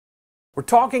We're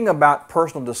talking about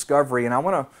personal discovery, and I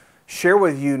want to share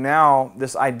with you now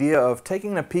this idea of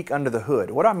taking a peek under the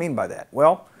hood. What do I mean by that?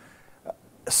 Well,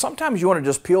 sometimes you want to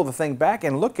just peel the thing back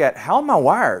and look at how am I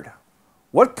wired?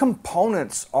 What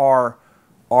components are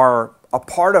a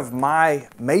part of my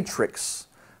matrix?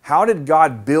 How did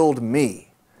God build me?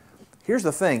 Here's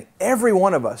the thing, every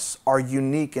one of us are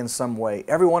unique in some way.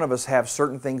 Every one of us have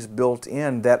certain things built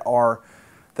in that are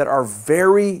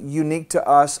very unique to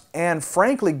us and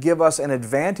frankly give us an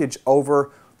advantage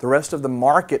over the rest of the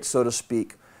market, so to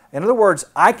speak. In other words,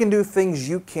 I can do things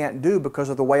you can't do because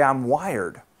of the way I'm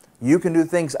wired. You can do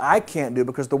things I can't do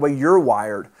because of the way you're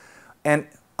wired. And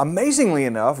amazingly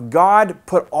enough, God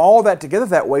put all that together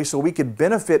that way so we could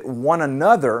benefit one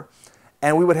another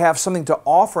and we would have something to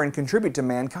offer and contribute to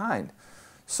mankind.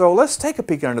 So let's take a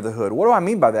peek under the hood. What do I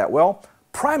mean by that? Well,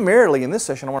 primarily in this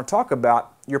session I want to talk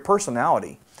about your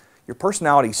personality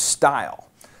style.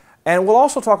 And we'll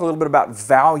also talk a little bit about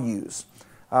values.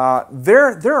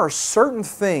 There are certain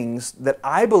things that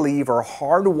I believe are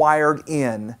hardwired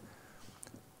in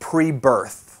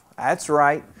pre-birth. That's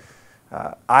right.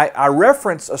 I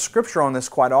reference a scripture on this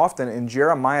quite often in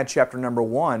Jeremiah chapter number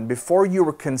 1. Before you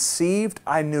were conceived,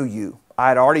 I knew you. I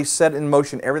had already set in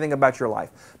motion everything about your life.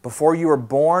 Before you were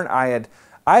born, I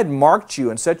had marked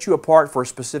you and set you apart for a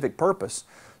specific purpose.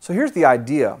 So here's the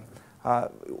idea.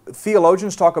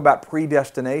 Theologians talk about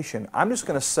predestination. I'm just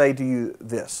going to say to you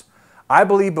this. I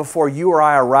believe before you or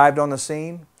I arrived on the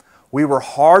scene, we were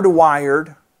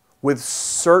hardwired with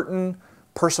certain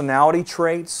personality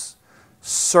traits,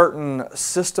 certain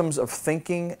systems of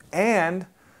thinking, and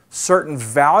certain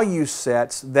value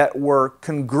sets that were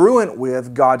congruent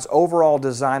with God's overall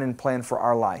design and plan for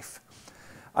our life.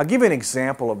 I'll give you an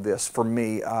example of this for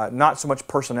me, not so much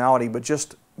personality, but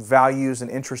just values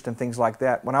and interest and things like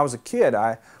that. When I was a kid,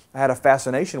 I had a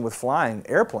fascination with flying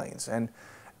airplanes,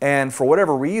 and for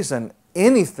whatever reason,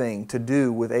 anything to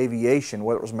do with aviation,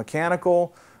 whether it was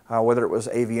mechanical, whether it was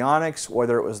avionics,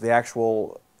 whether it was the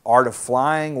actual art of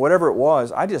flying, whatever it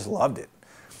was, I just loved it.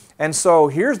 And so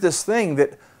here's this thing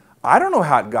that I don't know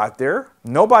how it got there.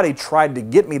 Nobody tried to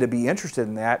get me to be interested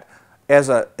in that. As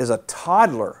a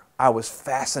toddler, I was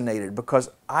fascinated because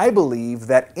I believe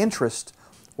that interest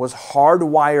was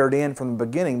hardwired in from the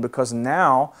beginning, because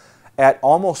now, at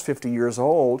almost 50 years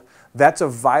old, that's a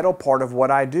vital part of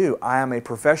what I do. I am a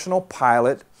professional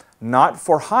pilot, not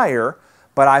for hire,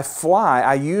 but I fly.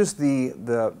 I use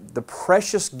the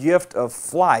precious gift of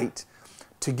flight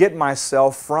to get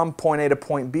myself from point A to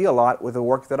point B a lot with the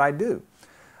work that I do.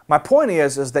 My point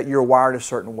is that you're wired a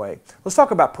certain way. Let's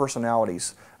talk about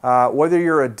personalities. Whether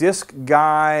you're a DISC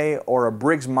guy or a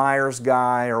Briggs-Myers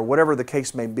guy or whatever the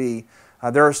case may be,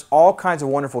 there's all kinds of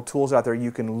wonderful tools out there.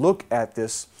 You can look at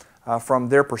this from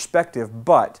their perspective,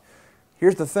 but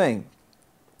here's the thing.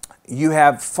 You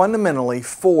have fundamentally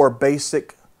 4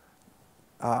 basic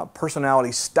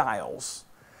personality styles.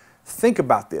 Think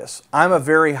about this. I'm a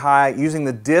very high, using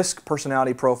the DISC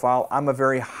personality profile, I'm a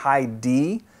very high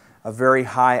D, a very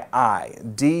high I.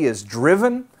 D is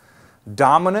driven,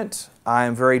 dominant, I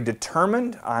am very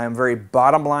determined, I am very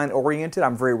bottom line oriented,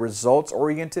 I'm very results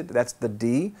oriented, that's the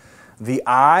D. The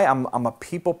I, I'm a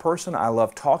people person. I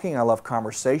love talking, I love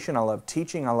conversation, I love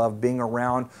teaching, I love being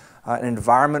around an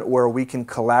environment where we can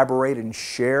collaborate and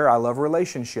share. I love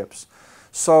relationships.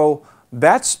 So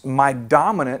that's my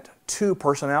dominant 2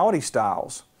 personality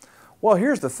styles. Well,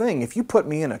 here's the thing. If you put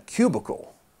me in a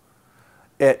cubicle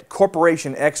at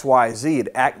Corporation XYZ at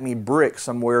Acme Brick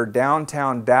somewhere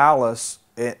downtown Dallas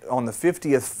on the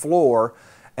 50th floor,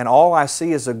 and all I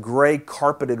see is a gray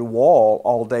carpeted wall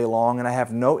all day long, and I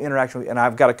have no interaction with, and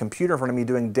I've got a computer in front of me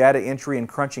doing data entry and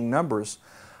crunching numbers,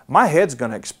 my head's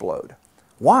going to explode.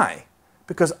 Why?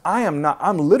 Because I'm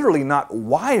literally not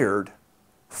wired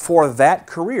for that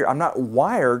career. I'm not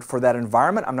wired for that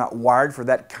environment. I'm not wired for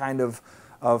that kind of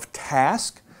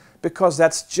task, because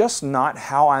that's just not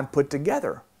how I'm put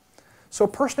together. So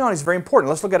personality is very important.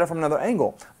 Let's look at it from another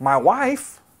angle. My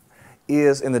wife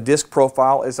is, in the DISC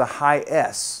profile, is a high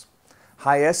S.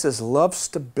 High S's love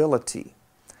stability.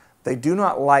 They do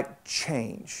not like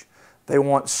change. They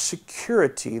want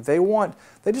security. They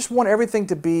just want everything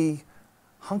to be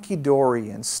hunky-dory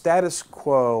and status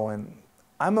quo, and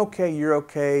I'm okay, you're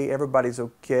okay, everybody's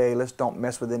okay, let's don't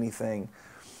mess with anything.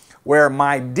 Where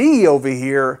my D over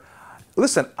here,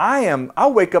 listen, I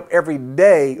wake up every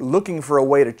day looking for a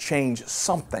way to change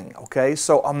something, okay?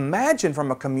 So imagine from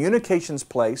a communications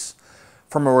place,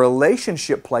 from a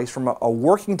relationship place, from a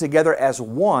working together as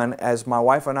one, as my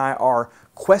wife and I are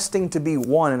questing to be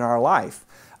one in our life.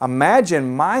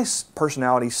 Imagine my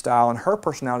personality style and her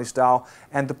personality style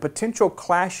and the potential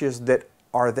clashes that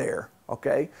are there,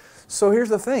 Okay? So here's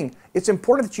the thing. It's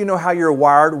important that you know how you're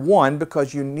wired, one,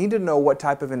 because you need to know what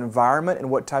type of environment and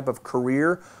what type of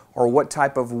career or what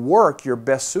type of work you're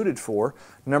best suited for.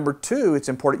 Number two, it's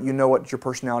important you know what your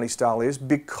personality style is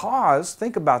because,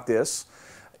 think about this,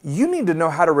 you need to know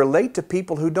how to relate to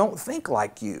people who don't think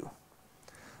like you.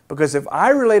 Because if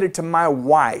I related to my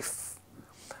wife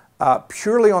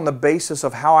purely on the basis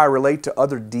of how I relate to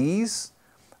other D's,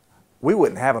 we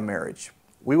wouldn't have a marriage.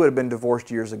 We would have been divorced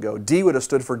years ago. D would have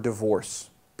stood for divorce,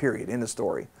 period, end of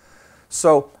story.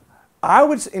 So I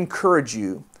would encourage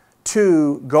you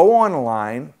to go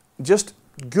online, just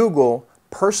Google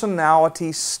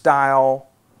personality style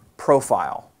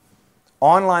profile,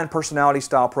 online personality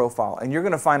style profile, and you're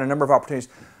going to find a number of opportunities.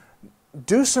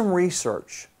 Do some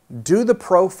research, do the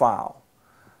profile,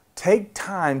 take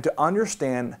time to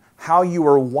understand how you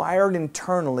are wired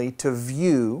internally to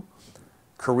view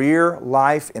career,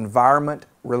 life, environment,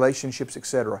 relationships,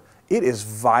 etc. It is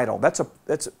vital. That's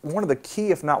one of the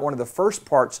key, if not one of the first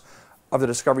parts of the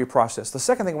discovery process. The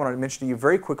second thing I want to mention to you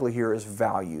very quickly here is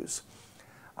values.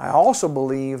 I also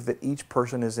believe that each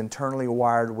person is internally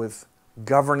wired with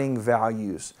governing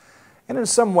values. And in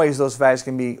some ways those values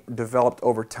can be developed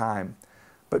over time.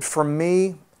 But for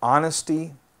me,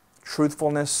 honesty,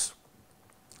 truthfulness,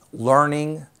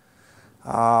 learning,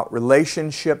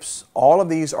 relationships, all of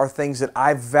these are things that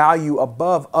I value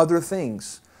above other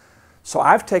things. So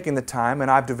I've taken the time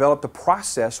and I've developed a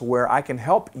process where I can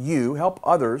help you, help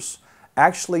others,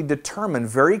 actually determine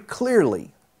very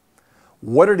clearly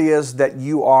what it is that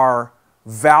you are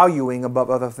valuing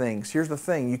above other things. Here's the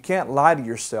thing, you can't lie to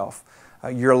yourself.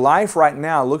 Your life right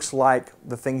now looks like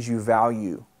the things you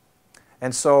value.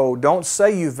 And so don't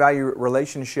say you value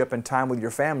relationship and time with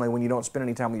your family when you don't spend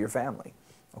any time with your family.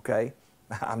 Okay?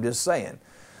 I'm just saying.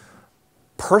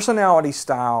 Personality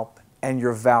style and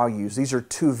your values. These are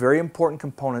two very important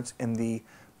components in the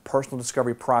personal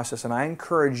discovery process. And I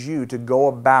encourage you to go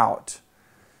about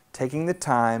taking the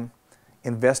time,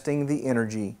 investing the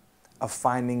energy of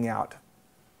finding out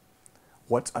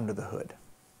what's under the hood.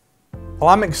 Well,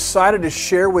 I'm excited to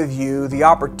share with you the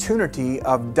opportunity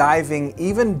of diving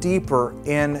even deeper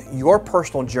in your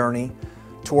personal journey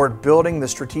toward building the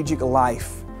strategic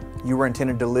life you were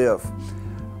intended to live.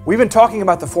 We've been talking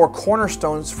about the 4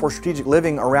 cornerstones for strategic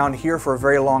living around here for a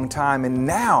very long time, and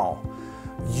now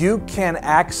you can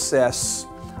access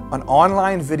an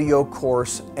online video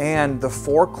course and the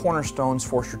 4 cornerstones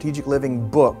for strategic living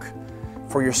book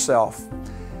for yourself.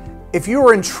 If you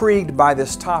were intrigued by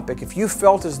this topic, if you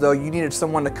felt as though you needed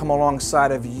someone to come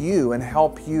alongside of you and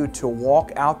help you to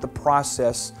walk out the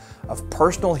process of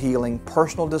personal healing,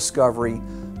 personal discovery,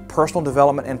 personal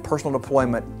development, and personal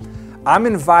deployment, I'm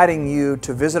inviting you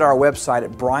to visit our website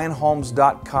at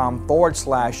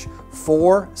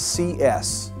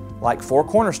brianholmes.com/4CS, like 4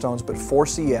 cornerstones, but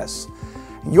 4CS.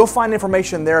 You'll find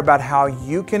information there about how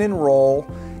you can enroll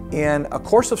in a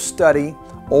course of study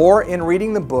or in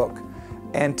reading the book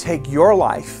and take your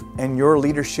life and your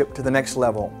leadership to the next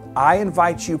level. I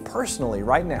invite you personally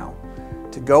right now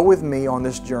to go with me on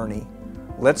this journey.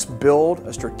 Let's build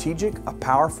a strategic, a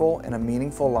powerful, and a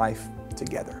meaningful life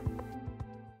together.